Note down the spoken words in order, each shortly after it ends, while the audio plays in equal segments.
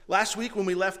Last week when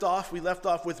we left off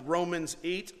with Romans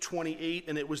 8:28,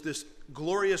 and it was this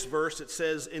glorious verse. It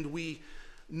says, "And we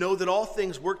know that all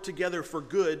things work together for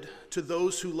good to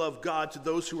those who love God, to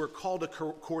those who are called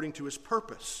according to his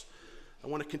purpose." I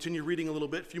want to continue reading a little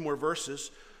bit, a few more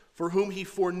verses. "For whom he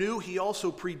foreknew, he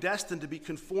also predestined to be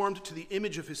conformed to the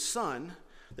image of his Son,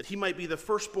 that he might be the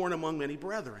firstborn among many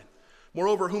brethren.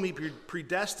 Moreover, whom he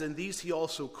predestined, these he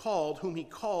also called. Whom he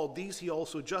called, these he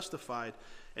also justified.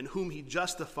 And whom he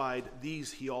justified,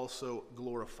 these he also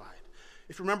glorified."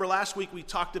 If you remember last week, we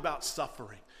talked about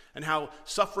suffering and how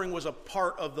suffering was a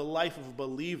part of the life of a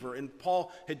believer. And Paul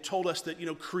had told us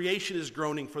that, creation is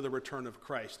groaning for the return of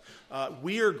Christ.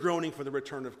 We are groaning for the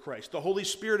return of Christ. The Holy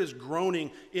Spirit is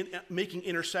groaning, making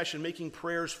intercession, making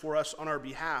prayers for us on our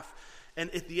behalf.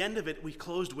 And at the end of it, we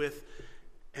closed with,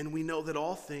 "And we know that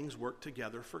all things work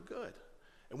together for good."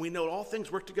 And we know all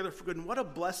things work together for good. And what a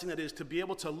blessing that is to be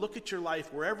able to look at your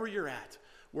life wherever you're at,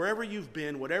 wherever you've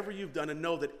been, whatever you've done, and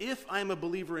know that if I'm a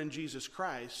believer in Jesus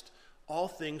Christ, all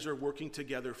things are working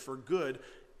together for good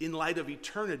in light of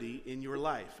eternity in your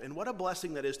life. And what a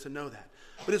blessing that is to know that.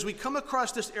 But as we come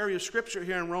across this area of Scripture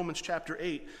here in Romans chapter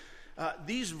 8,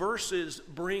 these verses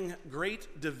bring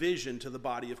great division to the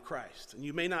body of Christ. And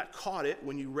you may not caught it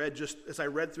when you read, just as I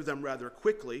read through them rather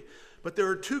quickly, but there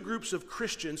are two groups of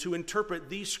Christians who interpret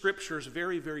these scriptures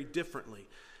very, very differently.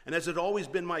 And as it always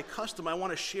been my custom, I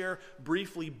want to share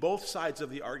briefly both sides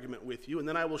of the argument with you, and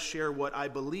then I will share what I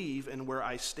believe and where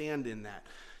I stand in that.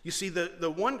 You see, the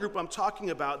one group I'm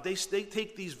talking about, they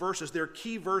take these verses, they're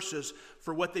key verses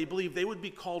for what they believe. They would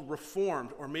be called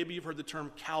Reformed, or maybe you've heard the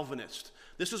term Calvinist.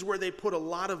 This is where they put a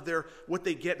lot of what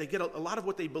they get a lot of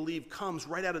what they believe comes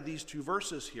right out of these two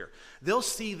verses here. They'll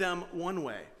see them one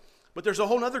way. But there's a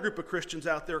whole other group of Christians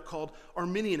out there called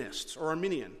Arminianists, or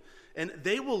Arminian. And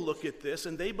they will look at this,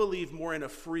 and they believe more in a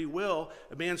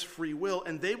man's free will,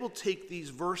 and they will take these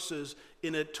verses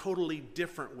in a totally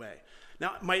different way.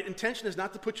 Now, my intention is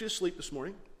not to put you to sleep this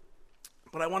morning,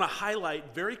 but I want to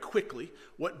highlight very quickly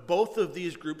what both of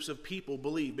these groups of people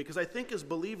believe. Because I think as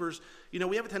believers,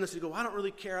 we have a tendency to go, "I don't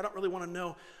really care, I don't really want to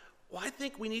know." Well, I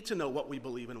think we need to know what we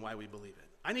believe and why we believe it.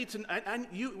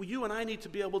 You and I need to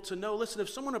be able to know, listen, if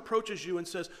someone approaches you and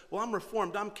says, "Well, I'm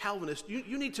Reformed, I'm Calvinist,"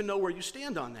 you need to know where you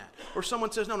stand on that. Or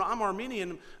someone says, "No, I'm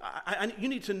Arminian," you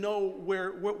need to know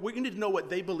you need to know what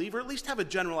they believe, or at least have a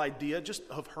general idea, just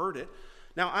have heard it.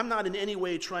 Now, I'm not in any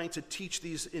way trying to teach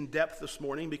these in depth this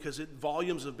morning because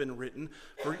volumes have been written.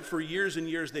 For years and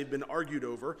years, they've been argued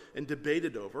over and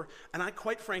debated over. And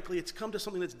quite frankly, it's come to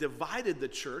something that's divided the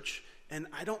church, and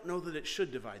I don't know that it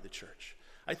should divide the church.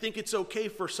 I think it's okay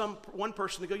for one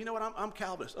person to go, "You know what, I'm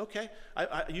Calvinist." Okay,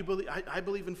 I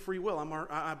believe in free will.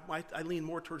 I lean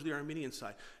more towards the Arminian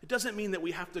side. It doesn't mean that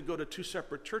we have to go to two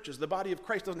separate churches. The body of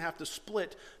Christ doesn't have to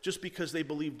split just because they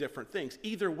believe different things.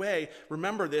 Either way,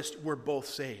 remember this, we're both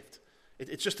saved.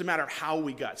 It's just a matter of how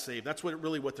we got saved. That's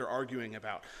what they're arguing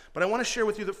about. But I want to share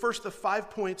with you the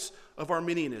 5 points of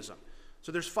Arminianism.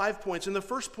 So there's 5 points, and the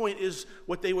first point is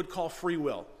what they would call free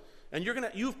will. And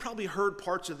you've probably heard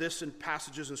parts of this in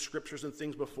passages and scriptures and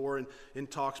things before in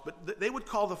talks, but they would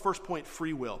call the first point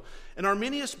free will. And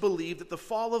Arminius believed that the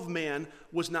fall of man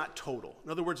was not total.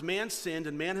 In other words, man sinned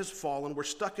and man has fallen. We're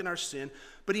stuck in our sin.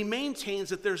 But he maintains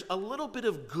that there's a little bit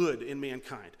of good in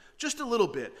mankind, just a little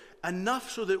bit,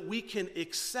 enough so that we can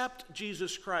accept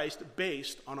Jesus Christ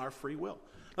based on our free will.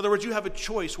 In other words, you have a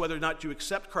choice whether or not you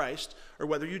accept Christ or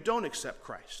whether you don't accept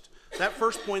Christ. That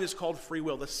first point is called free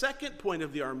will. The second point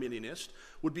of the Arminianist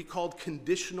would be called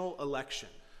conditional election.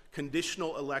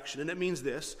 Conditional election. And it means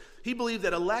this. He believed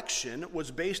that election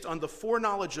was based on the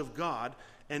foreknowledge of God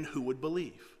and who would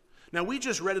believe. Now, we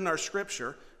just read in our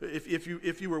scripture,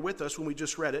 if you were with us when we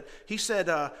just read it, he said,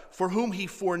 "For whom he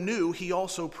foreknew, he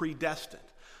also predestined."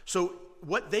 So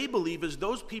what they believe is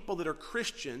those people that are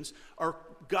Christians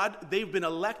they've been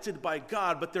elected by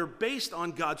God, but they're based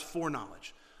on God's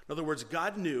foreknowledge. In other words,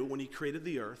 God knew when he created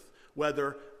the earth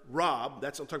whether Rob,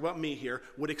 I'm talking about me here,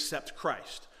 would accept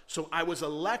Christ. So I was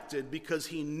elected because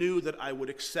he knew that I would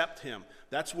accept him.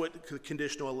 That's what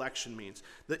conditional election means.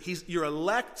 That you're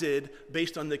elected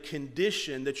based on the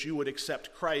condition that you would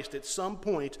accept Christ at some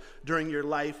point during your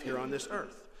life here on this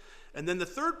earth. And then the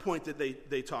third point that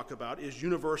they talk about is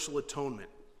universal atonement.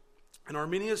 And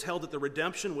Arminians held that the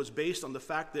redemption was based on the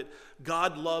fact that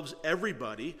God loves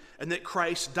everybody and that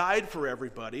Christ died for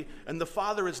everybody, and the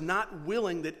Father is not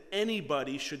willing that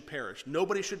anybody should perish.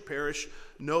 Nobody should perish,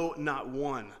 no, not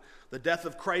one. The death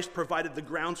of Christ provided the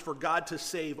grounds for God to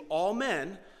save all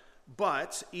men,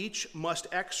 but each must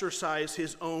exercise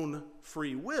his own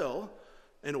free will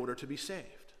in order to be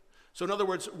saved. So in other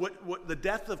words, what the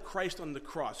death of Christ on the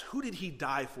cross, who did he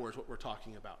die for is what we're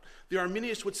talking about. The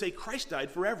Arminians would say Christ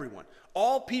died for everyone.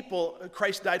 All people,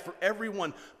 Christ died for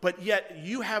everyone, but yet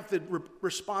you have the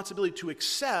responsibility to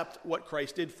accept what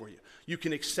Christ did for you. You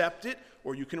can accept it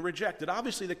or you can reject it.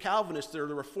 Obviously the Calvinists or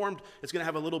the Reformed is going to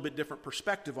have a little bit different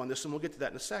perspective on this, and we'll get to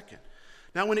that in a second.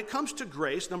 Now when it comes to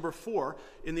grace, number 4,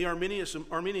 in the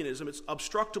Arminianism, it's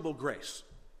obstructible grace.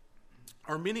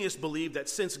 Arminians believe that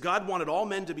since God wanted all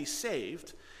men to be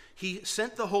saved, he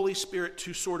sent the Holy Spirit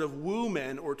to sort of woo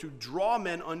men or to draw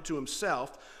men unto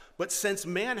himself. But since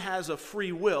man has a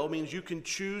free will, means you can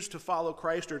choose to follow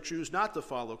Christ or choose not to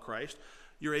follow Christ,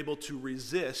 you're able to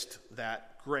resist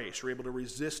that grace. You're able to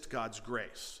resist God's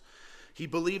grace. He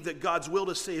believed that God's will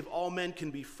to save all men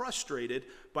can be frustrated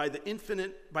by the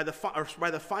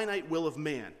finite will of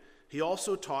man. He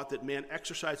also taught that man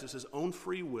exercises his own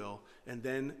free will, and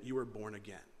then you are born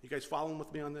again. You guys following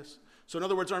with me on this? So in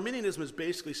other words, Arminianism is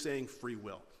basically saying free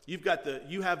will. You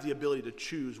have the ability to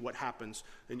choose what happens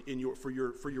for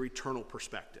your eternal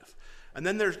perspective. And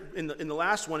then there's in the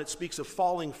last one, it speaks of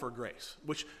falling for grace,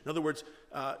 which in other words,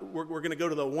 we're going to go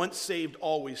to the once saved,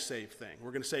 always saved thing.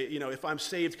 We're going to say, if I'm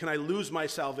saved, can I lose my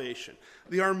salvation?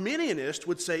 The Arminianist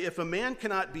would say if a man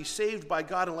cannot be saved by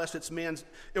God unless it's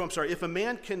if a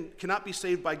man cannot be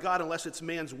saved by God unless it's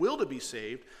man's will to be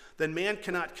saved, then man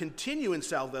cannot continue in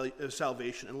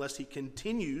salvation unless he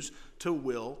continues to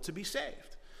will to be saved.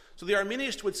 So the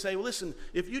Arminianist would say, well, listen,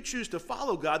 if you choose to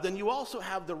follow God, then you also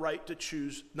have the right to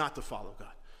choose not to follow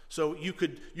God. So you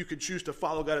could choose to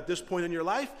follow God at this point in your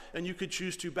life, and you could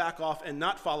choose to back off and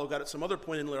not follow God at some other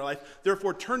point in your life,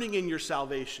 therefore turning in your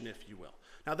salvation, if you will.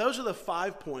 Now, those are the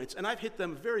 5 points, and I've hit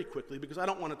them very quickly because I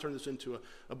don't want to turn this into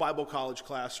a Bible college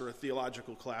class or a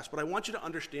theological class, but I want you to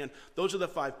understand those are the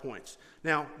 5 points.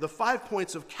 Now, the 5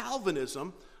 points of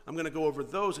Calvinism, I'm going to go over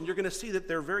those, and you're going to see that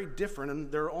they're very different,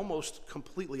 and they're almost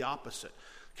completely opposite.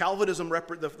 Calvinism,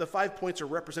 the 5 points are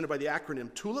represented by the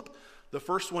acronym TULIP. The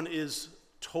first one is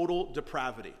total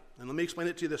depravity. And let me explain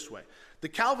it to you this way. The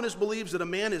Calvinist believes that a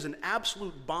man is in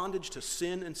absolute bondage to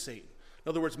sin and Satan. In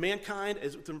other words, mankind,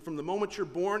 from the moment you're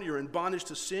born, you're in bondage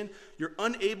to sin. You're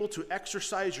unable to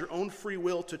exercise your own free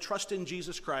will to trust in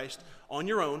Jesus Christ on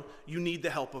your own. You need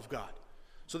the help of God.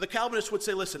 So the Calvinists would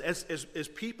say, listen, as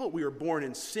people, we are born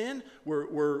in sin.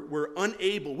 We're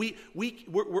unable.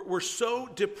 We're so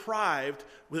deprived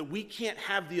that we can't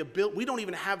have the ability. We don't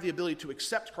even have the ability to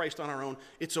accept Christ on our own.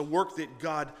 It's a work that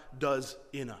God does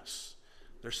in us.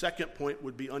 Their second point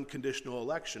would be unconditional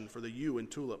election for the U in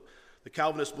TULIP. The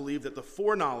Calvinists believe that the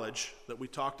foreknowledge that we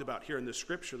talked about here in this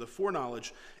scripture, the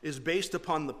foreknowledge is based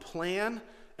upon the plan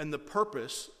and the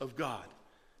purpose of God.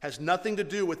 Has nothing to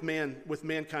do with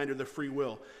mankind or the free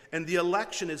will. And the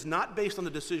election is not based on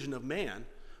the decision of man,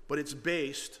 but it's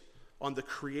based on the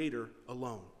Creator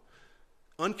alone.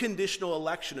 Unconditional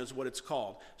election is what it's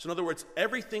called. So in other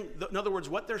words,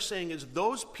 what they're saying is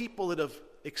those people that have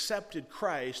accepted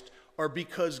Christ are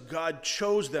because God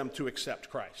chose them to accept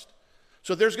Christ.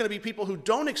 So there's going to be people who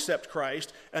don't accept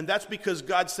Christ, and that's because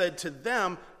God said to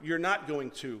them, you're not going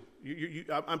to.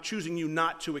 I'm choosing you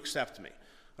not to accept me.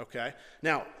 Okay?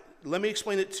 Now, let me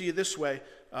explain it to you this way.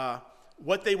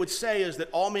 What they would say is that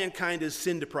all mankind is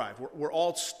sin deprived. We're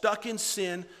all stuck in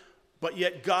sin, but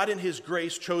yet God in his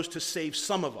grace chose to save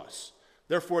some of us.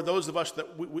 Therefore, those of us that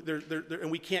and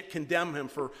we can't condemn him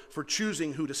for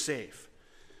choosing who to save.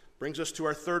 Brings us to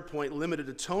our third point, limited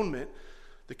atonement.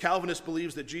 The Calvinist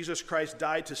believes that Jesus Christ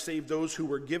died to save those who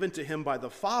were given to him by the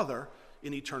Father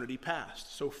in eternity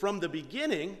past. So from the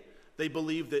beginning, they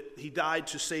believe that he died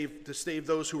to save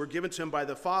those who were given to him by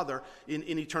the Father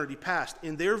in eternity past.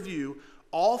 In their view,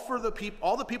 all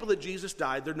the people that Jesus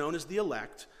died, they're known as the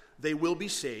elect, they will be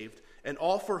saved. And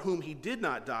all for whom he did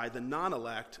not die, the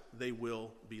non-elect, they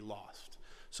will be lost.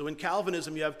 So in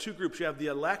Calvinism, you have two groups. You have the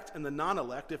elect and the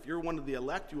non-elect. If you're one of the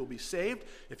elect, you will be saved.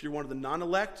 If you're one of the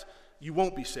non-elect, you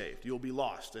won't be saved. You'll be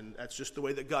lost. And that's just the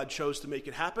way that God chose to make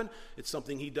it happen. It's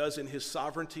something he does in his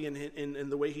sovereignty and in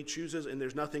the way he chooses, and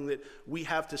there's nothing that we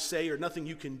have to say or nothing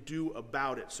you can do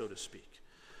about it, so to speak.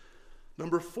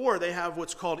 Number 4, they have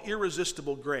what's called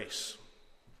irresistible grace.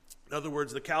 In other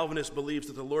words, the Calvinist believes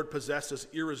that the Lord possesses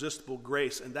irresistible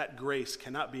grace, and that grace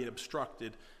cannot be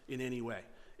obstructed in any way.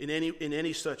 In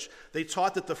any such. They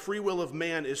taught that the free will of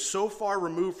man is so far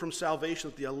removed from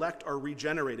salvation that the elect are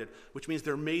regenerated, which means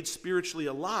they're made spiritually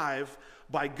alive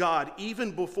by God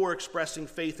even before expressing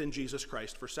faith in Jesus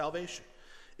Christ for salvation.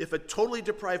 If a totally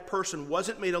deprived person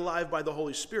wasn't made alive by the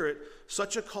Holy Spirit,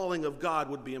 such a calling of God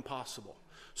would be impossible.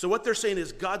 So what they're saying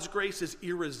is God's grace is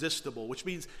irresistible, which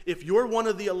means if you're one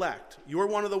of the elect, you're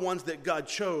one of the ones that God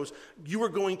chose,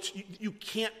 you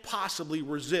can't possibly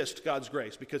resist God's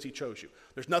grace because he chose you.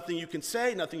 There's nothing you can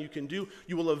say, nothing you can do.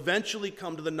 You will eventually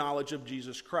come to the knowledge of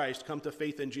Jesus Christ, come to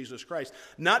faith in Jesus Christ,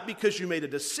 not because you made a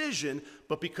decision,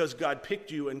 but because God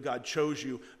picked you and God chose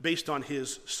you based on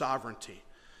his sovereignty.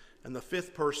 And the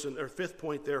fifth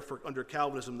point there for under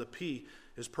Calvinism, the P,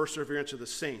 is perseverance of the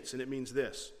saints, and it means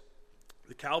this.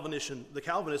 The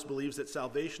Calvinist believes that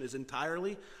salvation is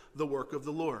entirely the work of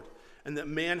the Lord, and that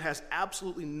man has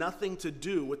absolutely nothing to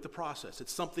do with the process.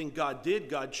 It's something God did.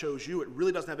 God chose you. It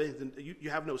really doesn't have anything.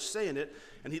 You have no say in it.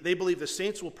 And they believe the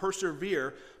saints will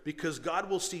persevere because God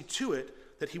will see to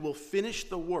it that he will finish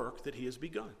the work that he has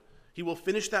begun. He will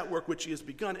finish that work which he has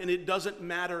begun, and it doesn't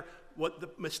matter what the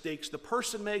mistakes the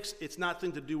person makes. It's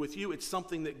nothing to do with you. It's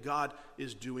something that God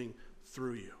is doing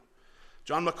through you.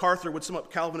 John MacArthur would sum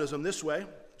up Calvinism this way.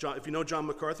 If you know John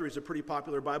MacArthur, he's a pretty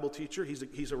popular Bible teacher.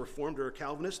 He's a Reformed or a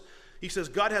Calvinist. He says,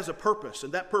 God has a purpose,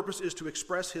 and that purpose is to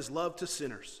express his love to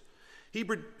sinners. He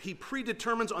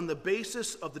predetermines on the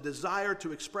basis of the desire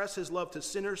to express his love to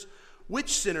sinners, which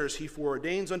sinners he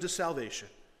foreordains unto salvation,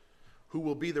 who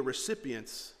will be the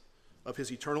recipients of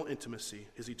his eternal intimacy,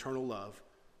 his eternal love,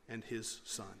 and his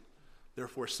Son.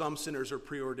 Therefore, some sinners are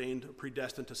preordained,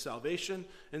 predestined to salvation,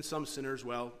 and some sinners,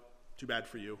 well, too bad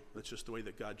for you. That's just the way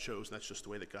that God chose, and that's just the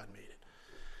way that God made it.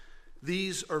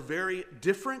 These are very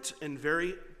different and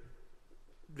very,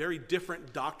 very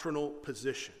different doctrinal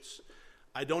positions.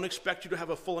 I don't expect you to have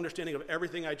a full understanding of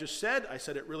everything I just said. I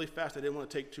said it really fast. I didn't want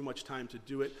to take too much time to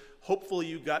do it. Hopefully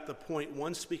you got the point,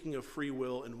 one speaking of free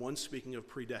will and one speaking of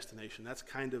predestination. That's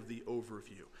kind of the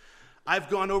overview. I've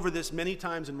gone over this many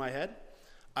times in my head.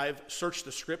 I've searched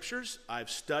the scriptures, I've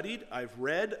studied, I've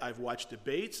read, I've watched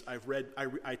debates,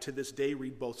 I to this day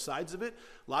read both sides of it.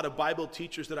 A lot of Bible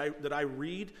teachers that I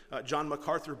read, John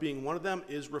MacArthur being one of them,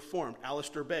 is Reformed.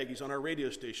 Alistair Begg, he's on our radio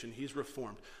station, he's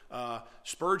Reformed.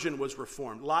 Spurgeon was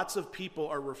Reformed. Lots of people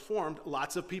are Reformed,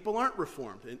 lots of people aren't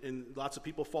Reformed, and lots of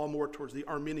people fall more towards the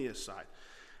Arminian side.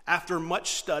 After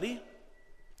much study,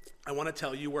 I want to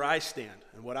tell you where I stand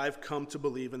and what I've come to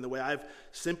believe and the way I've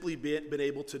simply been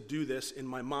able to do this in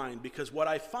my mind, because what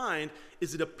I find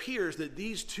is it appears that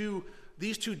these two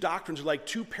doctrines are like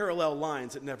two parallel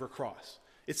lines that never cross.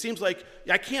 It seems like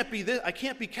I can't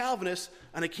be Calvinist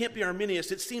and I can't be Arminian.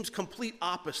 It seems complete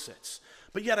opposites.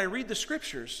 But yet I read the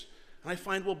scriptures and I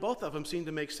find, well, both of them seem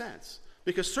to make sense.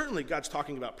 Because certainly God's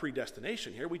talking about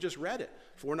predestination here. We just read it,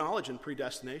 foreknowledge and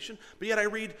predestination. But yet I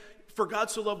read, for God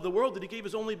so loved the world that he gave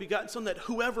his only begotten Son, that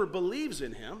whoever believes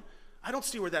in him. I don't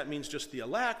see where that means just the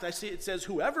elect. I see it says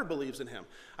whoever believes in him.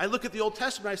 I look at the Old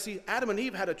Testament, I see Adam and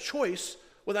Eve had a choice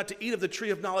whether not to eat of the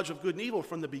tree of knowledge of good and evil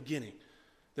from the beginning.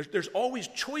 There's always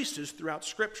choices throughout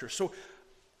Scripture. So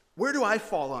where do I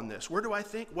fall on this? Where do I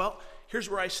think? Well,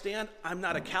 here's where I stand. I'm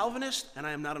not a Calvinist and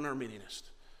I am not an Arminianist.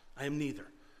 I am neither.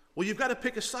 Well, you've got to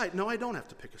pick a side. No, I don't have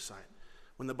to pick a side.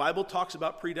 When the Bible talks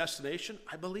about predestination,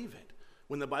 I believe it.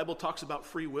 When the Bible talks about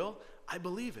free will, I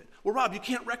believe it. Well, Rob, you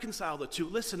can't reconcile the two.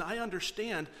 Listen, I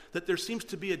understand that there seems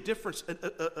to be a difference,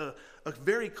 a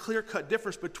very clear-cut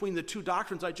difference between the two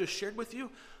doctrines I just shared with you,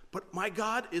 but my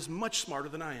God is much smarter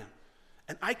than I am.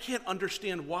 And I can't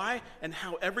understand why and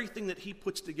how everything that he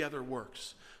puts together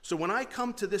works. So when I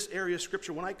come to this area of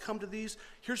Scripture, when I come to these,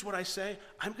 here's what I say.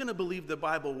 I'm going to believe the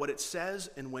Bible, what it says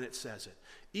and when it says it.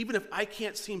 Even if I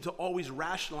can't seem to always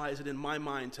rationalize it in my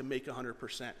mind to make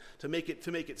 100%, to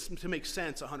make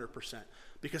sense 100%.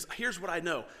 Because here's what I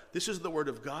know. This is the Word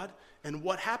of God. And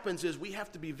what happens is we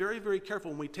have to be very, very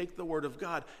careful when we take the Word of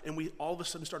God and we all of a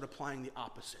sudden start applying the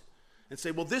opposite. And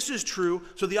say, well, this is true,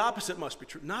 so the opposite must be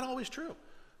true. Not always true.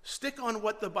 Stick on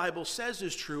what the Bible says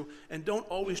is true, and don't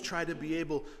always try to be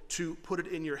able to put it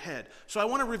in your head. So I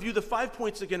want to review the 5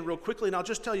 points again real quickly, and I'll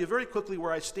just tell you very quickly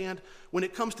where I stand when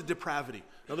it comes to depravity.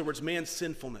 In other words, man's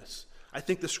sinfulness. I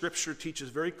think the Scripture teaches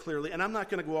very clearly, and I'm not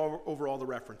going to go over all the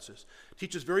references,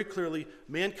 teaches very clearly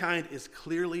mankind is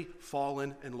clearly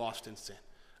fallen and lost in sin.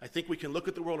 I think we can look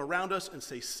at the world around us and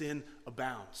say sin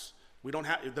abounds.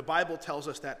 The Bible tells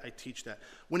us that. I teach that.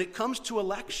 When it comes to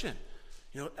election,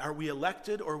 are we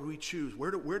elected or we choose?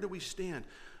 Where do we stand?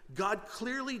 God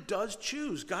clearly does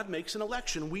choose. God makes an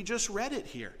election. We just read it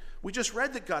here. We just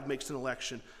read that God makes an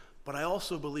election. But I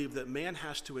also believe that man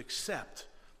has to accept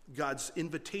God's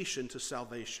invitation to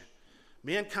salvation.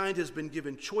 Mankind has been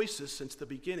given choices since the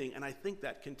beginning, and I think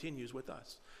that continues with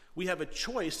us. We have a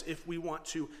choice if we want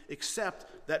to accept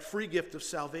that free gift of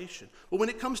salvation. Well, when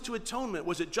it comes to atonement,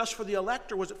 was it just for the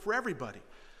elect or was it for everybody?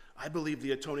 I believe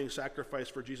the atoning sacrifice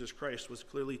for Jesus Christ is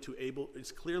clearly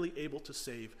able to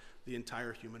save the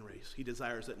entire human race. He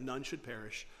desires that none should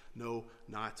perish, no,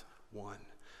 not one.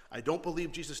 I don't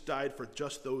believe Jesus died for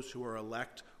just those who are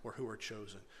elect or who are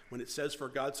chosen. When it says, for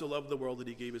God so loved the world that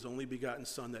he gave his only begotten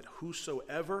Son, that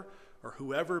whosoever or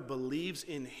whoever believes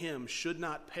in him should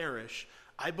not perish,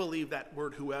 I believe that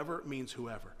word whoever means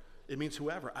whoever. It means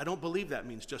whoever. I don't believe that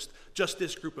means just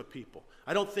this group of people.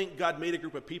 I don't think God made a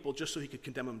group of people just so he could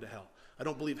condemn them to hell. I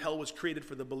don't believe hell was created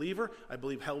for the believer. I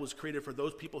believe hell was created for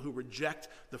those people who reject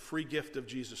the free gift of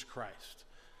Jesus Christ.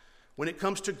 When it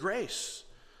comes to grace,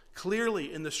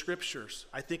 clearly in the scriptures,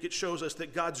 I think it shows us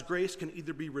that God's grace can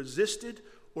either be resisted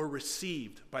or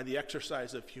received by the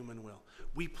exercise of human will.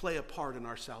 We play a part in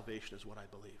our salvation is what I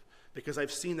believe, because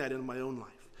I've seen that in my own life.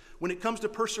 When it comes to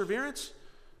perseverance,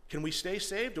 can we stay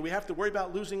saved? Do we have to worry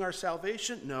about losing our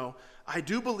salvation? No. I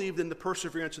do believe in the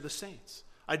perseverance of the saints.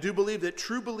 I do believe that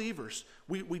true believers,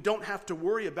 we don't have to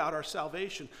worry about our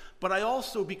salvation. But I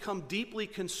also become deeply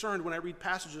concerned when I read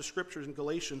passages of scriptures in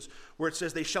Galatians where it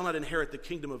says they shall not inherit the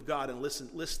kingdom of God, and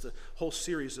lists a whole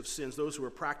series of sins. Those who are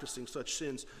practicing such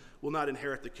sins will not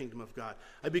inherit the kingdom of God.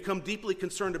 I become deeply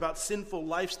concerned about sinful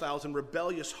lifestyles and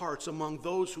rebellious hearts among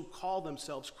those who call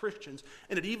themselves Christians.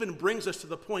 And it even brings us to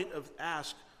the point of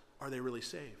ask, are they really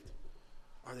saved?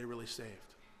 Are they really saved?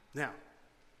 Now,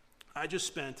 I just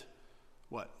spent,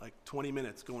 like 20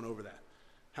 minutes going over that.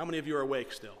 How many of you are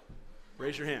awake still?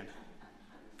 Raise your hand.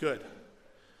 Good.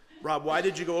 Rob, why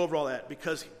did you go over all that?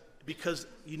 Because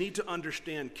you need to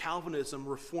understand Calvinism,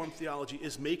 Reformed theology,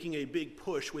 is making a big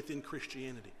push within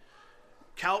Christianity.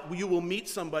 You will meet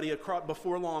somebody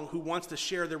before long who wants to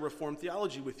share their Reformed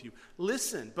theology with you.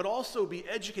 Listen, but also be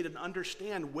educated and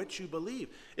understand what you believe.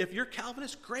 If you're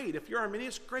Calvinist, great. If you're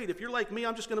Arminian, great. If you're like me,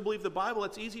 I'm just going to believe the Bible,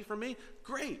 that's easy for me,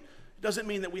 great. It doesn't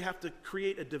mean that we have to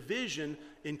create a division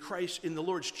in Christ, in the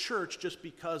Lord's church, just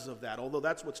because of that, although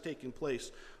that's what's taking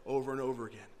place over and over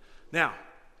again. Now,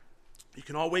 you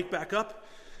can all wake back up.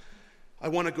 I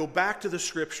want to go back to the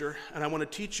scripture, and I want to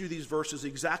teach you these verses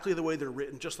exactly the way they're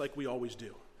written, just like we always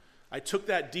do. I took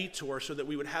that detour so that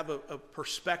we would have a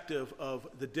perspective of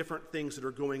the different things that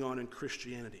are going on in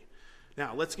Christianity.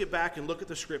 Now, let's get back and look at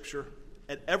the scripture,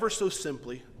 and ever so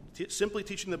simply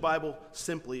teaching the Bible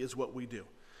simply is what we do.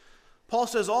 Paul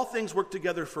says all things work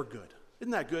together for good.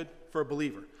 Isn't that good for a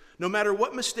believer? No matter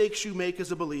what mistakes you make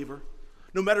as a believer,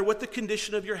 no matter what the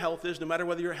condition of your health is, no matter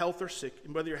whether you're healthy or sick,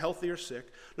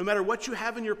 no matter what you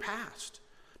have in your past,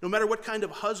 no matter what kind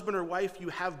of husband or wife you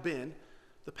have been,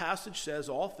 the passage says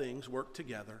all things work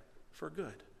together for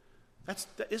good.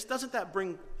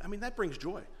 That brings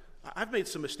joy. I've made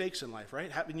some mistakes in life,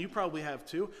 right? And you probably have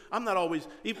too. I'm not always,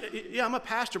 I'm a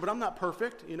pastor, but I'm not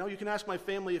perfect. You can ask my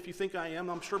family if you think I am.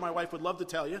 I'm sure my wife would love to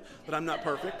tell you that I'm not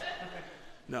perfect.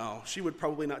 No, she would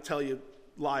probably not tell you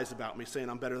lies about me, saying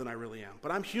I'm better than I really am.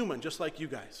 But I'm human, just like you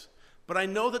guys. But I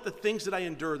know that the things that I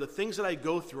endure, the things that I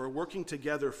go through are working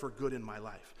together for good in my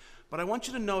life. But I want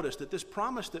you to notice that this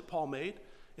promise that Paul made,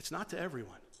 it's not to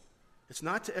everyone. It's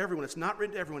not to everyone. It's not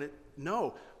written to everyone.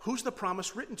 No. Who's the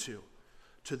promise written to?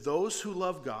 To those who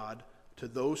love God, to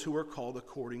those who are called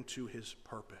according to his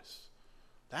purpose.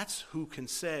 That's who can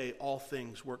say all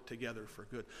things work together for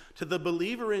good. To the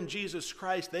believer in Jesus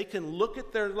Christ, they can look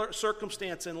at their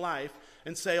circumstance in life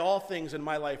and say all things in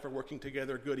my life are working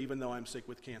together good, even though I'm sick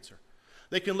with cancer.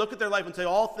 They can look at their life and say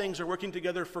all things are working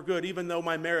together for good, even though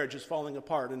my marriage is falling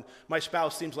apart and my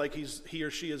spouse seems like he or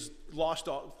she has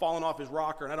fallen off his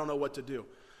rocker and I don't know what to do.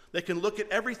 They can look at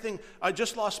everything. I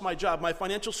just lost my job. My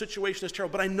financial situation is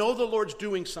terrible, but I know the Lord's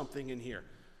doing something in here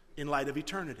in light of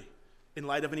eternity, in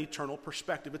light of an eternal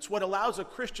perspective. It's what allows a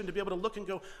Christian to be able to look and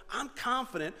go, I'm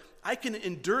confident I can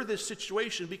endure this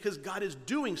situation because God is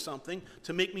doing something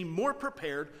to make me more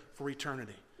prepared for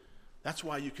eternity. That's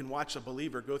why you can watch a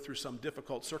believer go through some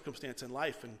difficult circumstance in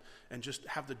life and just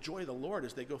have the joy of the Lord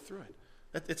as they go through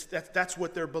it. That's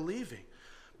what they're believing.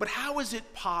 But how is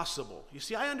it possible? You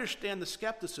see, I understand the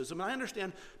skepticism, and I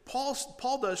understand Paul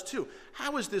does too.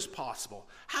 How is this possible?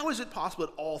 How is it possible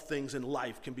that all things in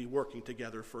life can be working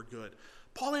together for good?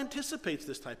 Paul anticipates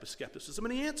this type of skepticism,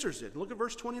 and he answers it. Look at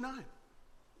verse 29.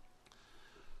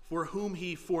 For whom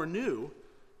he foreknew,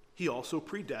 he also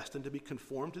predestined to be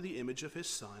conformed to the image of his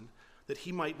Son, that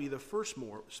he might be the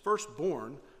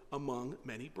firstborn among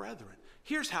many brethren.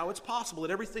 Here's how it's possible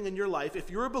that everything in your life, if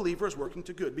you're a believer, is working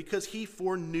to good, because he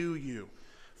foreknew you.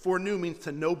 Foreknew means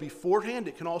to know beforehand.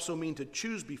 It can also mean to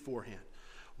choose beforehand.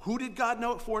 Who did God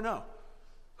foreknow?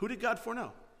 Who did God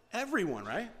foreknow? Everyone,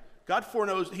 right? God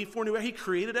foreknows. He foreknew. He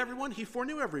created everyone. He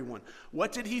foreknew everyone.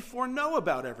 What did he foreknow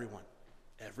about everyone?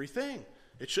 Everything.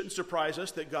 It shouldn't surprise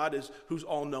us that God who's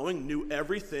all-knowing, knew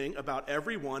everything about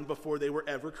everyone before they were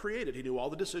ever created. He knew all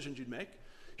the decisions you'd make.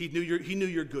 He knew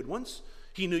your good ones.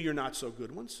 He knew your not so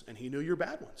good ones, and he knew your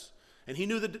bad ones. And he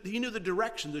knew the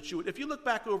direction that you would. If you look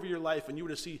back over your life and you were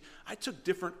to see, I took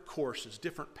different courses,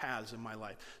 different paths in my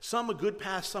life. Some a good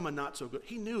path, some a not so good.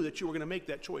 He knew that you were going to make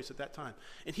that choice at that time.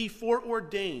 And he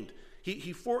foreordained.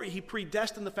 He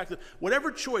predestined the fact that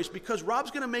whatever choice, because Rob's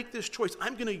going to make this choice,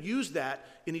 I'm going to use that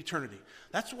in eternity.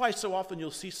 That's why so often you'll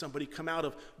see somebody come out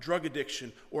of drug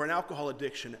addiction or an alcohol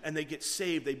addiction, and they get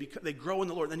saved, they grow in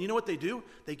the Lord. And you know what they do?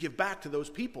 They give back to those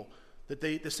people.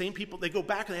 The same people, they go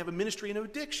back and they have a ministry in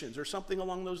addictions or something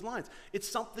along those lines. It's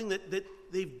something that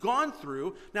they've gone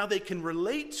through, now they can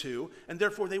relate to, and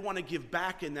therefore they want to give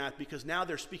back in that because now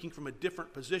they're speaking from a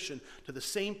different position to the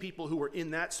same people who were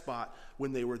in that spot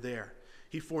when they were there.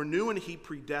 He foreknew and he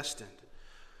predestined.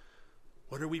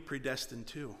 What are we predestined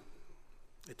to?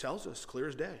 It tells us clear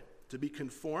as day, to be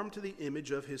conformed to the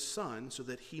image of his Son so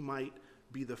that he might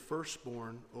be the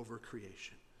firstborn over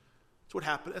creation.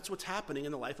 That's what's happening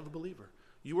in the life of a believer.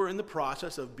 You are in the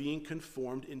process of being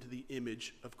conformed into the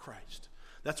image of Christ.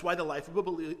 That's why in the life of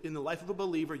a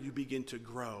believer, you begin to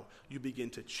grow. You begin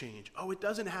to change. Oh, it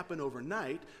doesn't happen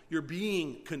overnight. You're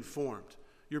being conformed.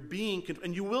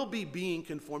 And you will be being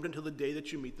conformed until the day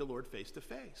that you meet the Lord face to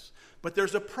face. But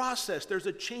there's a process, there's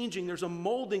a changing, there's a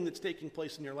molding that's taking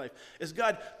place in your life. As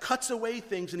God cuts away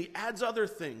things and he adds other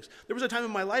things. There was a time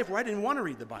in my life where I didn't want to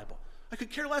read the Bible. I could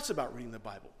care less about reading the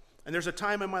Bible. And there's a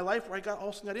time in my life where I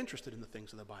also got interested in the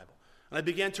things of the Bible. And I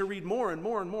began to read more and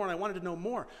more and more, and I wanted to know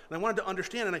more. And I wanted to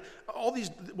understand. And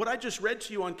what I just read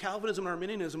to you on Calvinism and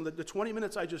Arminianism, the 20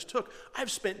 minutes I just took,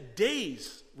 I've spent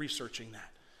days researching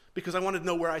that because I wanted to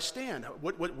know where I stand.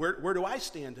 Where do I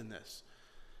stand in this?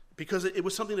 Because it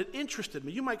was something that interested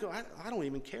me. You might go, I don't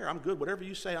even care. I'm good. Whatever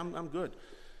you say, I'm good.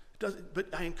 But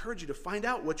I encourage you to find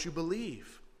out what you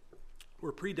believe.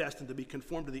 We're predestined to be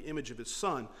conformed to the image of his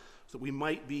Son, so that we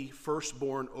might be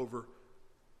firstborn over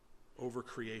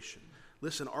creation.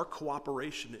 Listen, our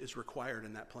cooperation is required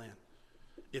in that plan.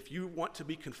 If you want to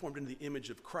be conformed into the image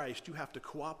of Christ, you have to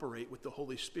cooperate with the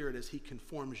Holy Spirit as he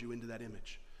conforms you into that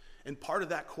image. And part of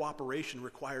that cooperation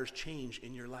requires change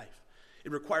in your life.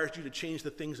 It requires you to change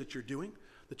the things that you're doing,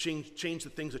 to change the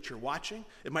things that you're watching.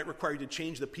 It might require you to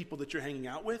change the people that you're hanging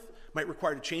out with. It might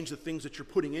require you to change the things that you're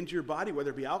putting into your body, whether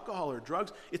it be alcohol or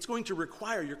drugs. It's going to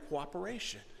require your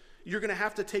cooperation. You're going to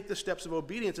have to take the steps of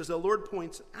obedience, as the Lord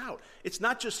points out. It's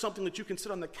not just something that you can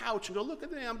sit on the couch and go, look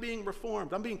at me, I'm being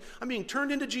reformed. I'm being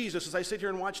turned into Jesus as I sit here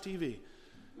and watch TV.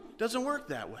 It doesn't work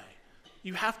that way.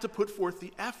 You have to put forth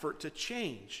the effort to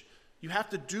change. You have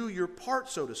to do your part,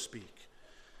 so to speak,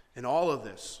 in all of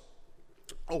this.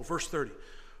 Verse 30.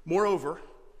 Moreover,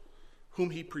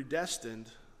 whom he predestined,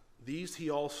 these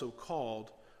he also called.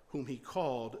 Whom he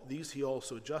called, these he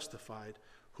also justified.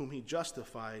 Whom he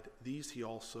justified, these he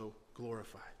also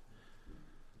glorified.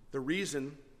 The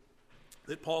reason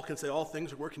that Paul can say all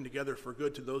things are working together for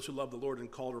good to those who love the Lord and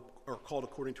are called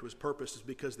according to his purpose is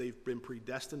because they've been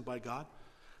predestined by God.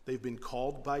 They've been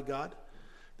called by God.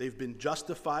 They've been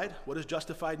justified. What does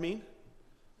justified mean?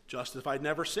 Justified,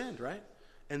 never sinned, right?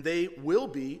 And they will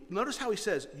be, notice how he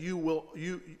says,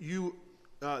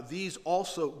 these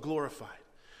also glorified.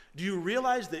 Do you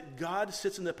realize that God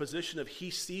sits in the position of he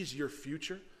sees your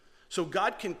future? So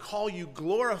God can call you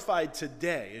glorified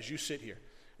today as you sit here.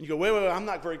 And you go, wait, I'm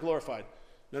not very glorified.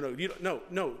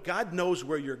 No. God knows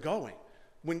where you're going.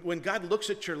 When God looks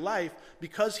at your life,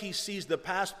 because he sees the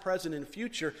past, present, and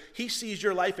future, he sees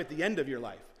your life at the end of your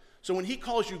life. So when he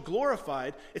calls you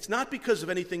glorified, it's not because of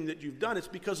anything that you've done. It's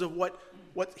because of what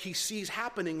he sees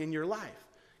happening in your life.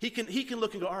 He can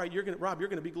look and go, all right, Rob, you're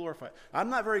going to be glorified. I'm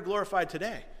not very glorified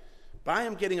today. But I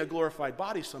am getting a glorified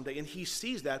body someday, and he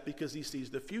sees that because he sees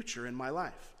the future in my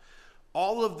life.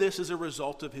 All of this is a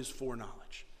result of his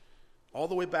foreknowledge. All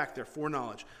the way back there,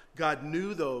 foreknowledge. God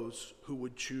knew those who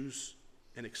would choose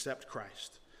and accept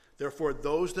Christ. Therefore,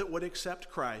 those that would accept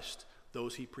Christ,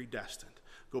 those he predestined.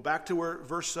 Go back to where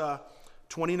verse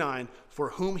 29, for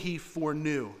whom he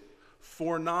foreknew.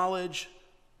 Foreknowledge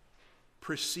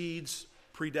precedes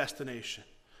predestination.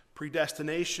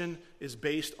 Predestination is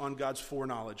based on God's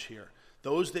foreknowledge here.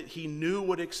 Those that he knew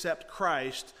would accept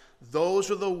Christ, those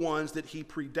are the ones that he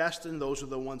predestined, those are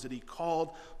the ones that he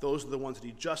called, those are the ones that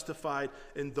he justified,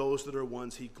 and those that are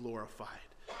ones he glorified.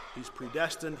 He's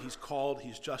predestined, he's called,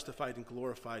 he's justified, and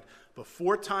glorified.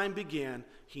 Before time began,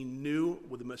 he knew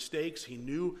with the mistakes, he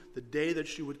knew the day that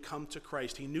she would come to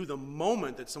Christ. He knew the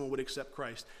moment that someone would accept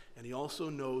Christ, and he also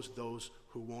knows those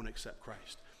who won't accept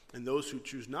Christ. And those who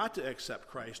choose not to accept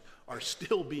Christ are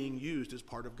still being used as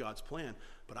part of God's plan.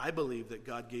 But I believe that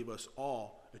God gave us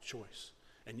all a choice.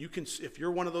 And you can, if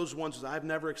you're one of those ones that I've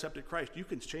never accepted Christ, you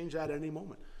can change that at any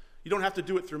moment. You don't have to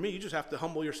do it through me. You just have to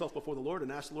humble yourself before the Lord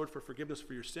and ask the Lord for forgiveness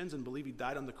for your sins and believe he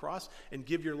died on the cross and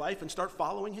give your life and start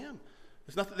following him.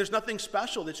 There's nothing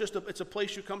special. It's a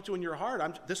place you come to in your heart.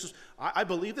 I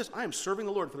believe this. I am serving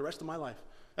the Lord for the rest of my life.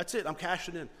 That's it. I'm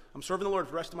cashing in. I'm serving the Lord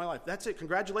for the rest of my life. That's it.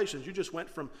 Congratulations. You just went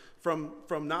from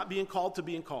not being called to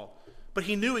being called. But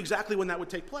he knew exactly when that would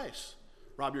take place.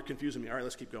 Rob, you're confusing me. All right,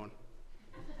 let's keep going.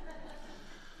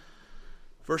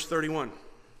 Verse 31.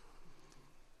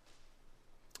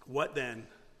 What then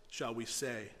shall we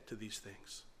say to these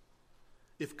things?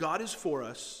 If God is for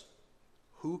us,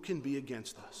 who can be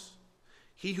against us?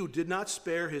 He who did not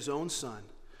spare his own son,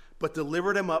 but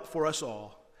delivered him up for us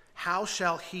all, how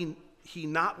shall he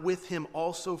not with him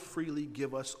also freely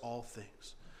give us all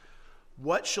things?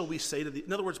 What shall we say to the...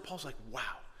 In other words, Paul's like, wow,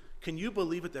 can you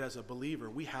believe it that as a believer,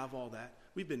 we have all that?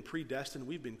 We've been predestined,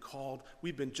 we've been called,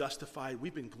 we've been justified,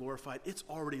 we've been glorified. It's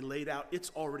already laid out, it's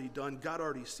already done, God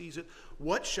already sees it.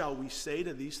 What shall we say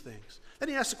to these things? Then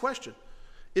he asks the question,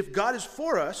 if God is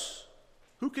for us,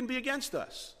 who can be against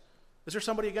us? Is there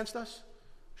somebody against us?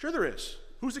 Sure there is.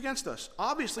 Who's against us?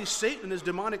 Obviously, Satan and his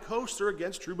demonic hosts are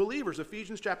against true believers.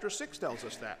 Ephesians chapter 6 tells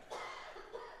us that.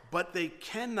 But they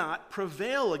cannot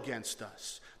prevail against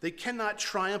us. They cannot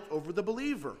triumph over the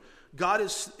believer. God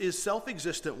is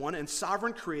self-existent one and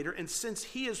sovereign creator, and since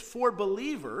he is for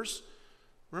believers,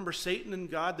 remember Satan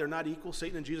and God, they're not equal.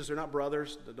 Satan and Jesus, they're not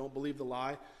brothers. Don't believe the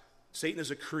lie. Satan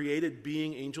is a created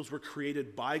being. Angels were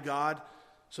created by God.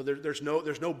 So there's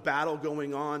no battle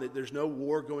going on. There's no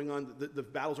war going on. The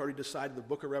battle's already decided. The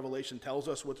book of Revelation tells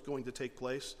us what's going to take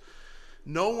place.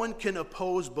 No one can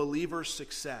oppose believers'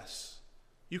 success.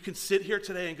 You can sit here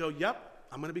today and go, yep,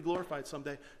 I'm going to be glorified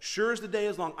someday. Sure as the day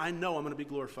is long, I know I'm going to be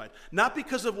glorified. Not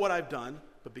because of what I've done,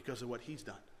 but because of what he's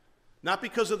done. Not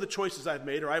because of the choices I've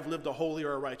made or I've lived a holy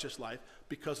or a righteous life,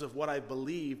 because of what I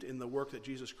believed in the work that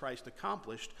Jesus Christ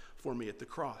accomplished for me at the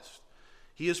cross.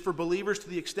 He is for believers to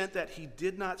the extent that he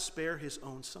did not spare his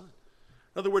own son.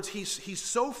 In other words, he's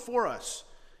so for us.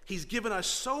 He's given us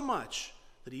so much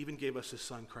that he even gave us his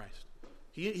son Christ.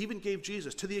 He even gave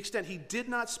Jesus to the extent he did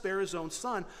not spare his own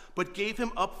son, but gave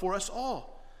him up for us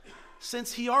all.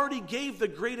 Since he already gave the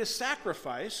greatest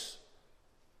sacrifice,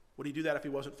 would he do that if he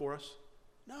wasn't for us?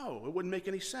 No, it wouldn't make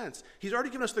any sense. He's already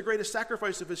given us the greatest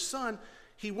sacrifice of his son.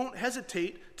 He won't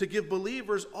hesitate to give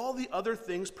believers all the other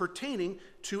things pertaining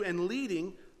to and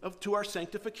leading to our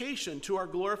sanctification, to our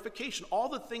glorification, all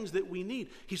the things that we need.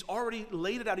 He's already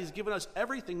laid it out. He's given us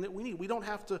everything that we need. We don't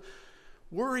have to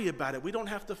worry about it. We don't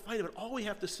have to fight it. All we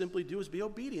have to simply do is be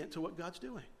obedient to what God's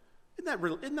doing.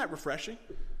 Isn't that refreshing?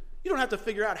 You don't have to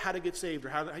figure out how to get saved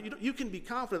or you can be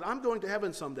confident I'm going to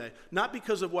heaven someday, not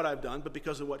because of what I've done, but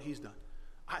because of what he's done.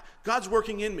 God's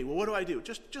working in me. Well, what do I do?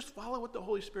 Just follow what the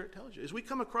Holy Spirit tells you. As we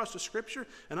come across the scripture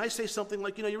and I say something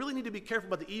like, you really need to be careful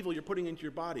about the evil you're putting into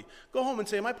your body. Go home and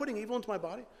say, am I putting evil into my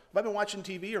body? Have I been watching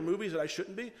TV or movies that I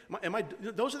shouldn't be?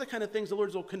 Those are the kind of things the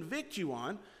Lord will convict you on,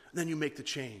 and then you make the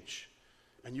change.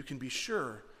 And you can be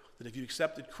sure that if you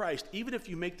accepted Christ, even if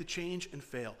you make the change and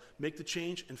fail, make the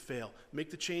change and fail,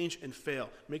 make the change and fail,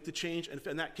 make the change and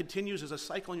fail, and that continues as a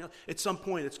cycle, at some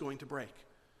point it's going to break.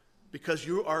 Because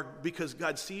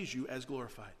God sees you as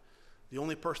glorified. The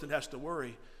only person that has to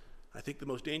worry, I think the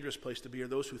most dangerous place to be are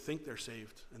those who think they're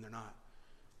saved and they're not.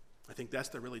 I think that's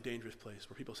the really dangerous place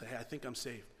where people say, hey, I think I'm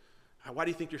saved. Why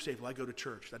do you think you're saved? Well, I go to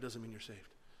church. That doesn't mean you're saved.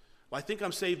 Well, I think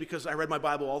I'm saved because I read my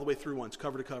Bible all the way through once,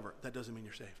 cover to cover. That doesn't mean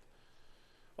you're saved.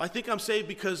 Well, I think I'm saved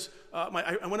because I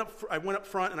went up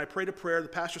front and I prayed a prayer. The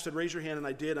pastor said, raise your hand, and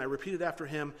I did. And I repeated after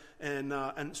him, and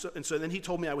so then he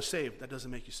told me I was saved. That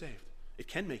doesn't make you saved. It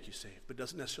can make you saved, but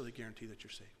doesn't necessarily guarantee that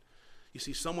you're saved. You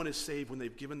see, someone is saved when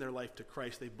they've given their life to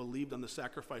Christ. They've believed on the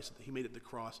sacrifice that he made at the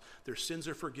cross. Their sins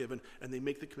are forgiven, and they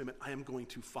make the commitment, I am going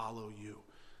to follow you.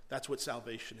 That's what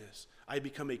salvation is. I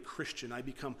become a Christian.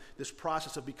 This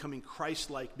process of becoming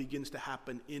Christ-like begins to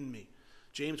happen in me.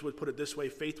 James would put it this way,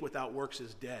 faith without works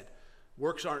is dead.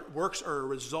 Works are a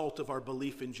result of our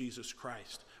belief in Jesus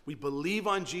Christ. We believe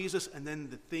on Jesus, and then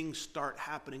the things start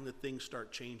happening, the things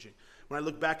start changing. When I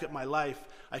look back at my life,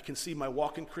 I can see my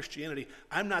walk in Christianity.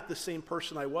 I'm not the same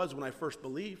person I was when I first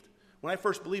believed. When I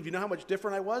first believed, you know how much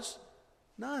different I was?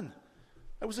 None.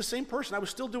 I was the same person. I was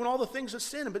still doing all the things of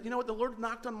sin. But you know what? The Lord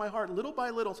knocked on my heart little by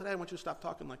little and said, hey, I want you to stop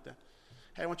talking like that.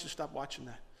 Hey, I want you to stop watching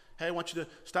that. Hey, I want you to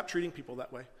stop treating people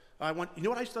that way. You know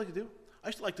what I used to like to do? I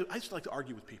used to like to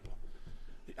argue with people.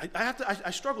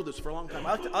 I struggled with this for a long time.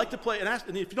 I like to play, and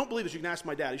if you don't believe this, you can ask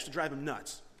my dad. I used to drive him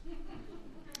nuts.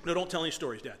 No, don't tell any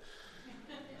stories, Dad.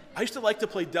 I used to like to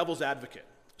play devil's advocate.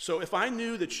 So if I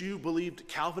knew that you believed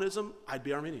Calvinism, I'd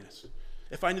be Arminius.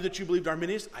 If I knew that you believed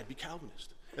Arminius, I'd be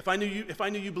Calvinist. If I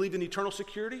knew you believed in eternal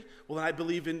security, well, then I'd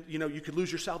believe in, you could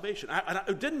lose your salvation.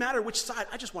 It didn't matter which side.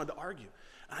 I just wanted to argue.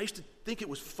 And I used to think it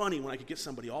was funny when I could get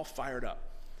somebody all fired up.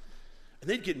 And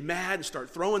they'd get mad and start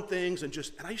throwing things and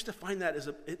I used to find that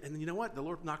and you know what? The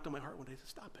Lord knocked on my heart one day and said,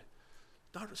 stop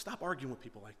it. Stop arguing with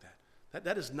people like that.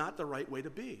 That is not the right way to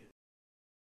be.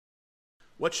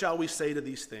 What shall we say to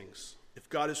these things? If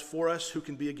God is for us, who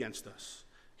can be against us?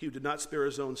 He who did not spare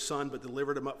his own son, but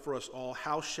delivered him up for us all,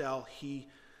 how shall he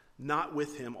not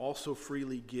with him also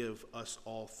freely give us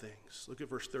all things? Look at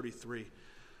verse 33.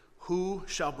 Who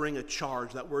shall bring a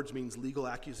charge? That word means legal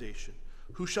accusation.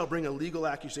 Who shall bring a legal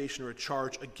accusation or a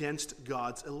charge against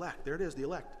God's elect? There it is, the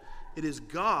elect. It is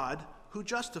God who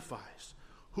justifies.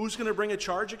 Who's going to bring a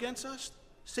charge against us?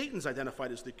 Satan's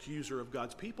identified as the accuser of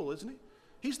God's people, isn't he?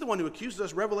 He's the one who accuses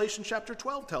us. Revelation chapter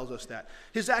 12 tells us that.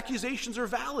 His accusations are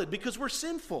valid because we're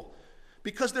sinful,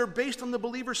 because they're based on the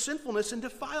believer's sinfulness and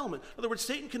defilement. In other words,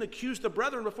 Satan can accuse the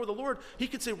brethren before the Lord. He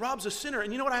could say, Rob's a sinner.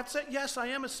 And you know what I have to say? Yes, I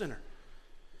am a sinner.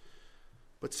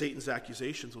 But Satan's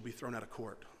accusations will be thrown out of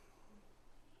court.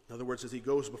 In other words, as he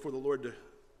goes before the Lord to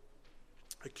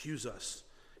accuse us,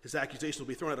 his accusations will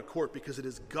be thrown out of court because it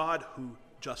is God who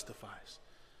justifies.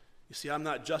 You see, I'm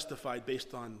not justified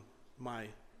based on my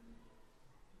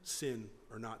sin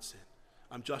or not sin.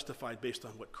 I'm justified based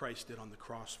on what Christ did on the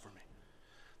cross for me.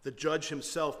 The judge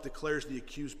himself declares the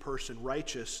accused person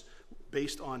righteous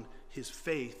based on his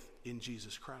faith in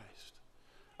Jesus Christ.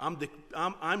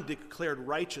 I'm declared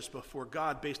righteous before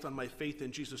God based on my faith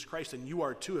in Jesus Christ, and you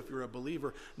are too if you're a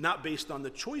believer, not based on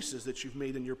the choices that you've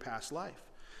made in your past life.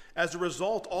 As a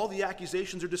result, all the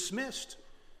accusations are dismissed,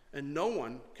 and no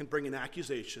one can bring an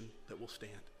accusation that will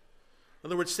stand. In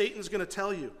other words, Satan's going to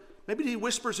tell you, maybe he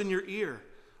whispers in your ear,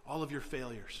 all of your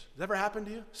failures. Does that ever happen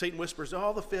to you? Satan whispers,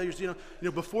 all the failures,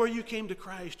 before you came to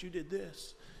Christ, you did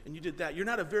this, and you did that. You're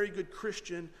not a very good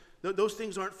Christian. Those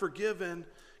things aren't forgiven.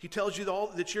 He tells you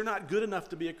that you're not good enough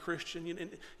to be a Christian.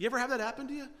 You ever have that happen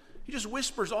to you? He just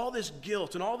whispers all this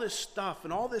guilt and all this stuff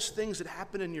and all these things that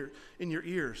happen in your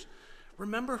ears.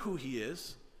 Remember who he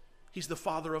is. He's the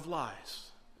father of lies.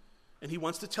 And he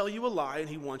wants to tell you a lie, and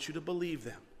he wants you to believe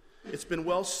them. It's been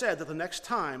well said that the next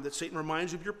time that Satan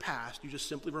reminds you of your past, you just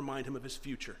simply remind him of his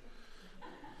future,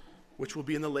 which will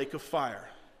be in the lake of fire.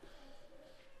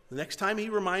 The next time he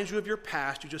reminds you of your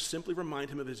past, you just simply remind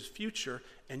him of his future,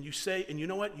 and you say, and you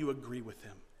know what? You agree with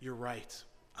him. You're right.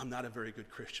 I'm not a very good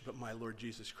Christian, but my Lord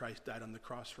Jesus Christ died on the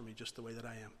cross for me just the way that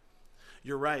I am.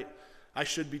 You're right. I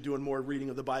should be doing more reading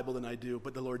of the Bible than I do,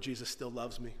 but the Lord Jesus still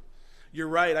loves me. You're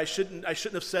right. I shouldn't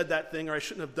have said that thing, or I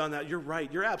shouldn't have done that. You're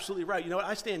right. You're absolutely right. You know what?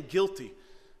 I stand guilty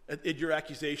at your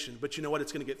accusation, but you know what?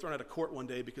 It's going to get thrown out of court one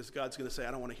day because God's going to say,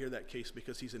 I don't want to hear that case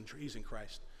because he's in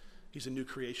Christ. He's a new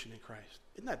creation in Christ.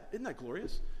 Isn't that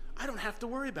glorious? I don't have to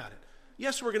worry about it.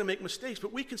 Yes, we're going to make mistakes,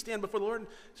 but we can stand before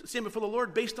the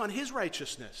Lord based on his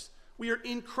righteousness. We are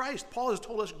in Christ. Paul has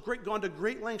told us, gone to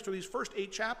great lengths through these first 8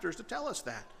 chapters to tell us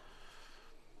that.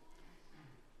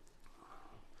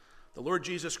 The Lord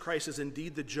Jesus Christ is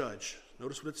indeed the judge.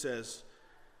 Notice what it says.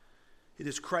 It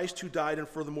is Christ who died, and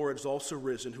furthermore is also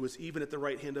risen, who is even at the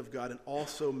right hand of God and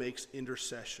also makes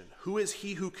intercession. Who is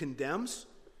he who condemns?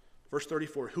 Verse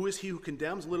 34, who is he who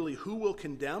condemns? Literally, who will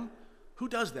condemn? Who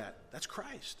does that? That's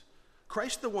Christ.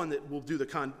 Christ the one that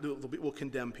will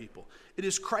condemn people. It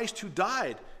is Christ who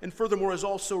died, and furthermore is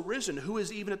also risen, who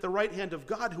is even at the right hand of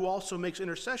God, who also makes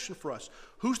intercession for us.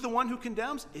 Who's the one who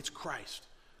condemns? It's Christ.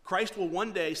 Christ will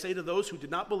one day say to those who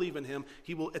did not believe in him,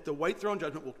 he will, at the white throne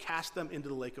judgment, will cast them into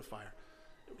the lake of fire.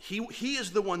 He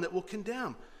is the one that will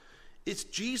condemn. It's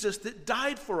Jesus that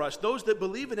died for us. Those that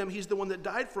believe in him, he's the one that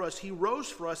died for us. He rose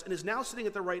for us and is now sitting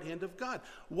at the right hand of God.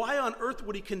 Why on earth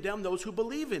would he condemn those who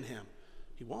believe in him?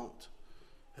 He won't.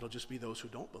 It'll just be those who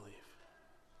don't believe.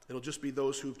 It'll just be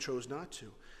those who chose not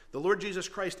to. The Lord Jesus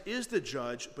Christ is the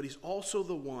judge, but he's also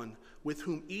the one with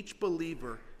whom each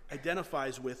believer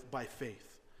identifies with by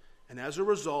faith. And as a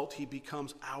result, he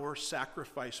becomes our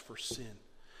sacrifice for sin.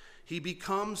 He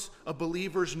becomes a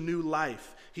believer's new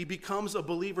life. He becomes a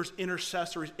believer's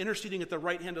intercessor. He's interceding at the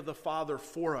right hand of the Father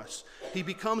for us. He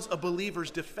becomes a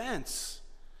believer's defense.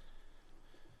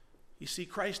 You see,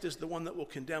 Christ is the one that will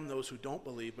condemn those who don't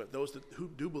believe, but those who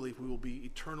do believe, we will be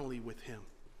eternally with him.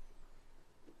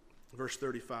 Verse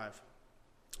 35.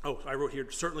 Oh, I wrote here,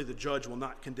 certainly the judge will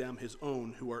not condemn his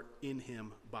own who are in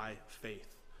him by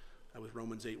faith. That was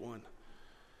Romans 8:1.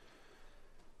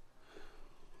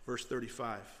 Verse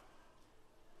 35.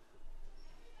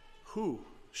 Who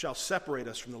shall separate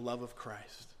us from the love of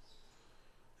Christ?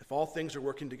 If all things are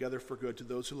working together for good to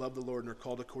those who love the Lord and are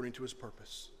called according to his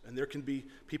purpose. And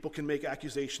people can make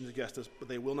accusations against us, but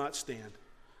they will not stand.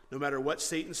 No matter what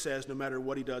Satan says, no matter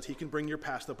what he does, he can bring your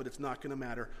past up, but it's not going to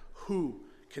matter. Who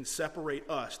can separate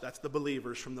us, that's the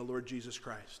believers, from the Lord Jesus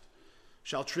Christ?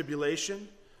 Shall tribulation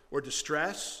or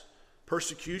distress,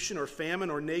 persecution or famine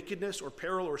or nakedness or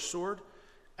peril or sword?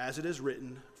 As it is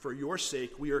written, for your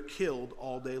sake we are killed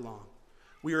all day long.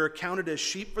 We are accounted as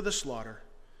sheep for the slaughter.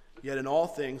 Yet in all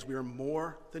things we are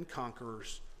more than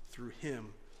conquerors through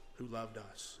him who loved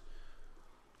us.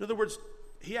 In other words,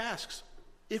 he asks,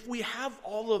 if we have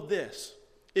all of this,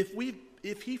 if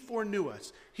he foreknew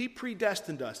us, he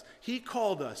predestined us, he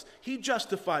called us, he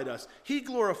justified us, he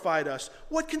glorified us,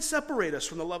 what can separate us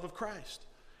from the love of Christ?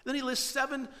 Then he lists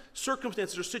 7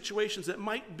 circumstances or situations that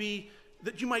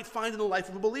you might find in the life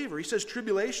of a believer. He says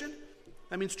tribulation.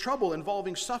 That means trouble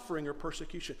involving suffering or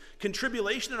persecution. Can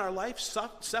tribulation in our life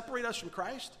separate us from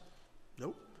Christ?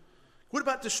 Nope. What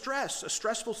about distress, a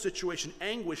stressful situation,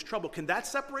 anguish, trouble? Can that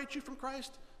separate you from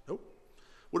Christ? Nope.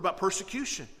 What about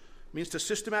persecution? It means to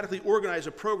systematically organize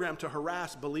a program to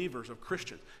harass believers of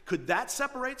Christians. Could that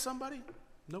separate somebody?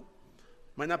 Nope.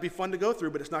 Might not be fun to go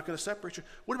through, but it's not going to separate you.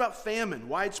 What about famine,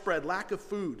 widespread lack of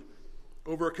food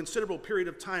over a considerable period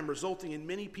of time, resulting in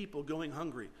many people going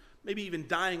hungry? Maybe even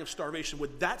dying of starvation.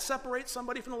 Would that separate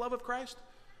somebody from the love of Christ?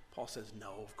 Paul says,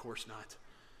 no, of course not.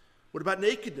 What about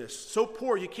nakedness? So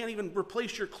poor you can't even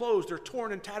replace your clothes. They're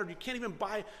torn and tattered. You can't even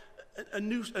buy a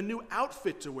new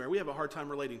outfit to wear. We have a hard time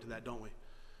relating to that, don't we?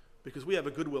 Because we have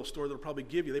a Goodwill store that'll probably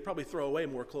give you. They probably throw away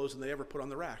more clothes than they ever put on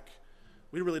the rack.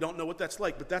 We really don't know what that's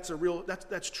like, but that's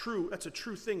true. That's a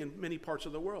true thing in many parts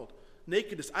of the world.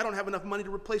 Nakedness. I don't have enough money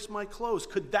to replace my clothes.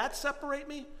 Could that separate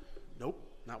me? Nope.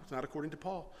 Not according to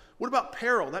Paul. What about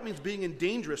peril? That means being in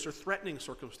dangerous or threatening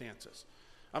circumstances.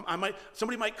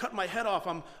 Somebody might cut my head off.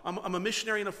 I'm a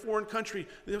missionary in a foreign country.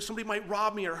 Somebody might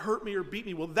rob me or hurt me or beat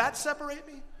me. Will that separate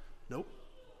me? Nope.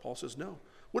 Paul says no.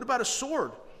 What about a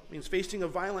sword? It means facing a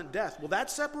violent death. Will that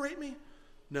separate me?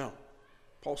 No.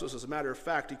 Paul says, as a matter of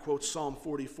fact, he quotes Psalm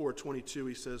 44:22.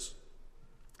 He says,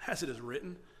 as it is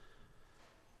written,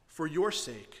 for your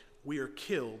sake we are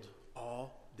killed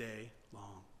all day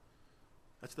long.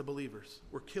 That's the believers.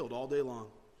 We're killed all day long.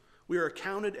 We are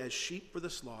accounted as sheep for the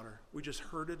slaughter. We just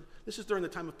herded. This is during the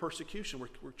time of persecution where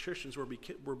Christians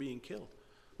were being killed.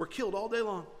 We're killed all day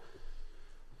long.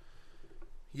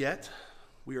 Yet,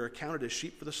 we are accounted as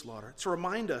sheep for the slaughter. It's to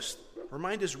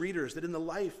remind his readers that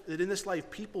in this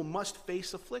life, people must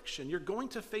face affliction. You're going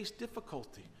to face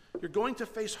difficulty. You're going to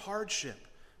face hardship,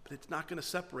 but it's not going to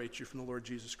separate you from the Lord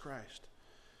Jesus Christ.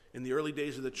 In the early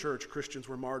days of the church, Christians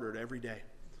were martyred every day,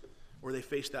 or they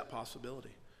faced that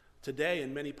possibility. Today,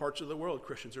 in many parts of the world,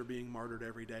 Christians are being martyred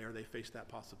every day, or they face that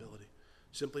possibility,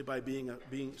 simply by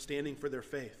standing for their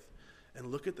faith.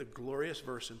 And look at the glorious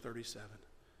verse in 37.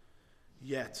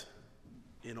 Yet,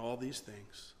 in all these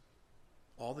things,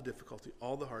 all the difficulty,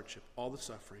 all the hardship, all the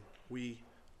suffering, we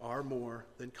are more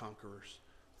than conquerors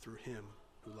through him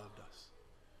who loved us.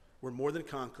 We're more than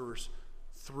conquerors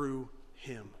through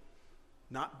him.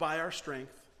 Not by our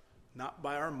strength, not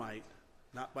by our might,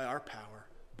 not by our power,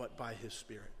 but by his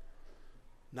Spirit.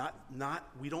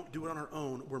 We don't do it on our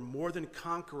own. We're more than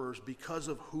conquerors because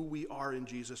of who we are in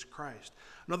Jesus Christ.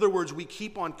 In other words, we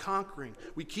keep on conquering.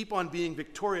 We keep on being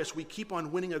victorious. We keep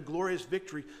on winning a glorious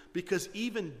victory because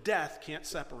even death can't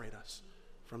separate us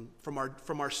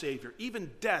from our Savior. Even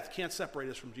death can't separate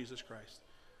us from Jesus Christ.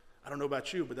 I don't know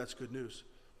about you, but that's good news.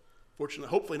 Fortunately,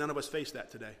 hopefully none of us face that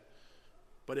today.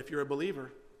 But if you're a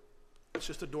believer, it's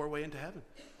just a doorway into heaven.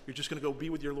 You're just going to go be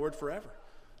with your Lord forever.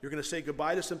 You're going to say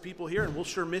goodbye to some people here, and we'll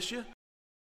sure miss you.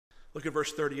 Look at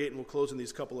verse 38, and we'll close in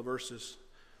these couple of verses.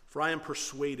 For I am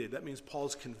persuaded, that means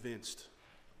Paul's convinced.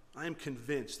 I am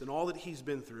convinced in all that he's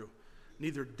been through,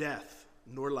 neither death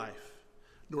nor life,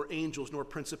 nor angels, nor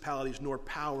principalities, nor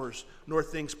powers, nor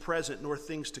things present, nor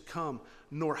things to come,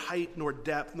 nor height, nor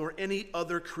depth, nor any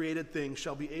other created thing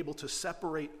shall be able to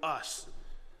separate us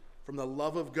from the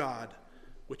love of God,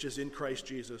 which is in Christ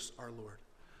Jesus our Lord.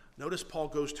 Notice Paul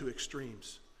goes to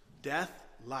extremes. Death,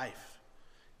 life.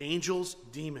 Angels,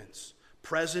 demons.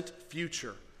 Present,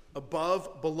 future.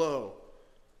 Above, below.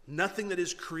 Nothing that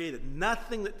is created.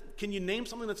 Can you name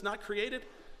something that's not created?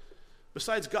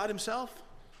 Besides God himself?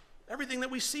 Everything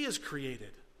that we see is created.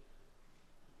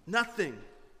 Nothing.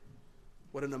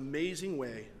 What an amazing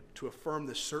way to affirm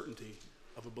the certainty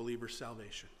of a believer's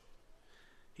salvation.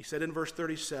 He said in verse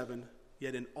 37,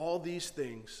 yet in all these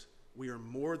things we are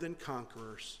more than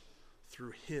conquerors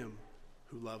through him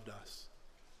who loved us.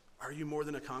 Are you more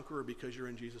than a conqueror because you're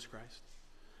in Jesus Christ?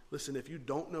 Listen, if you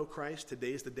don't know Christ,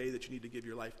 today is the day that you need to give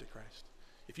your life to Christ.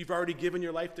 If you've already given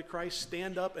your life to Christ,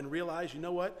 stand up and realize, you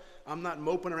know what? I'm not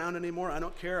moping around anymore. I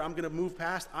don't care. I'm going to move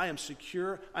past. I am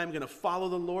secure. I am going to follow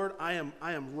the Lord. I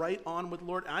am right on with the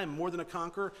Lord. I am more than a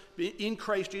conqueror in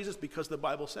Christ Jesus because the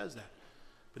Bible says that.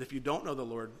 But if you don't know the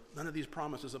Lord, none of these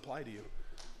promises apply to you.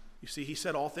 You see, he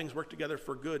said all things work together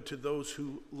for good to those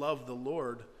who love the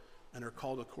Lord and are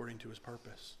called according to his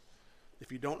purpose.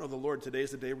 If you don't know the Lord, today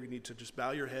is the day where you need to just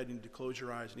bow your head, you need to close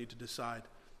your eyes, you need to decide,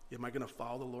 am I going to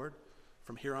follow the Lord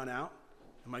from here on out?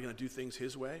 Am I going to do things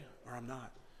his way or I'm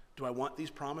not? Do I want these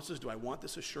promises? Do I want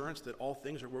this assurance that all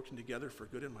things are working together for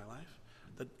good in my life?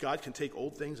 That God can take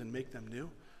old things and make them new?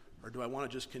 Or do I want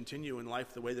to just continue in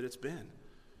life the way that it's been?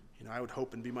 I would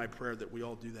hope and be my prayer that we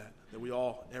all do that. That we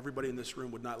all, everybody in this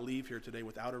room would not leave here today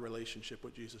without a relationship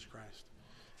with Jesus Christ.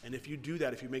 And if you do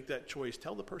that, if you make that choice,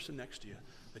 tell the person next to you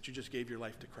that you just gave your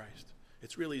life to Christ.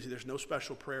 It's real easy. There's no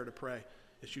special prayer to pray.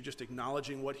 It's you just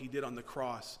acknowledging what he did on the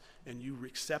cross and you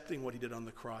accepting what he did on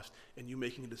the cross and you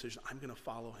making a decision. I'm going to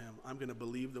follow him. I'm going to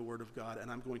believe the word of God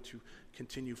and I'm going to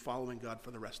continue following God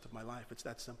for the rest of my life. It's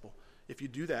that simple. If you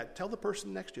do that, tell the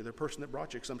person next to you, the person that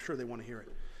brought you, because I'm sure they want to hear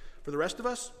it. For the rest of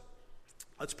us,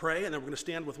 let's pray, and then we're going to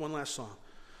stand with one last song.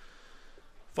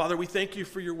 Father, we thank you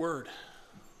for your word.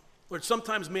 Lord,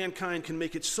 sometimes mankind can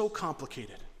make it so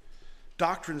complicated.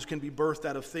 Doctrines can be birthed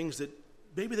out of things that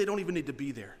maybe they don't even need to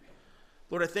be there.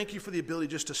 Lord, I thank you for the ability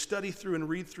just to study through and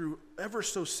read through ever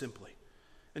so simply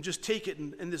and just take it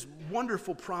and these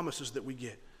wonderful promises that we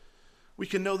get. We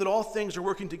can know that all things are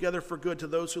working together for good to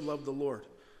those who love the Lord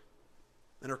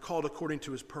and are called according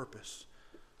to his purpose.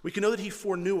 We can know that he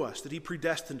foreknew us, that he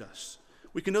predestined us.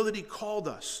 We can know that he called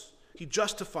us, he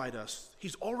justified us,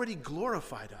 he's already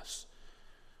glorified us.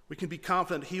 We can be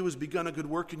confident he who has begun a good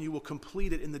work in you will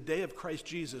complete it in the day of Christ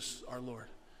Jesus our Lord.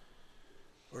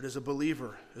 Lord, as a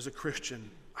believer, as a Christian,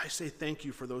 I say thank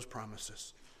you for those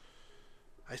promises.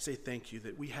 I say thank you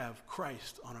that we have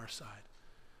Christ on our side,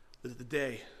 that the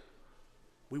day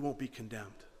we won't be condemned.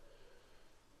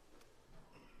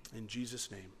 In Jesus'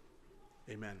 name,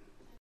 amen.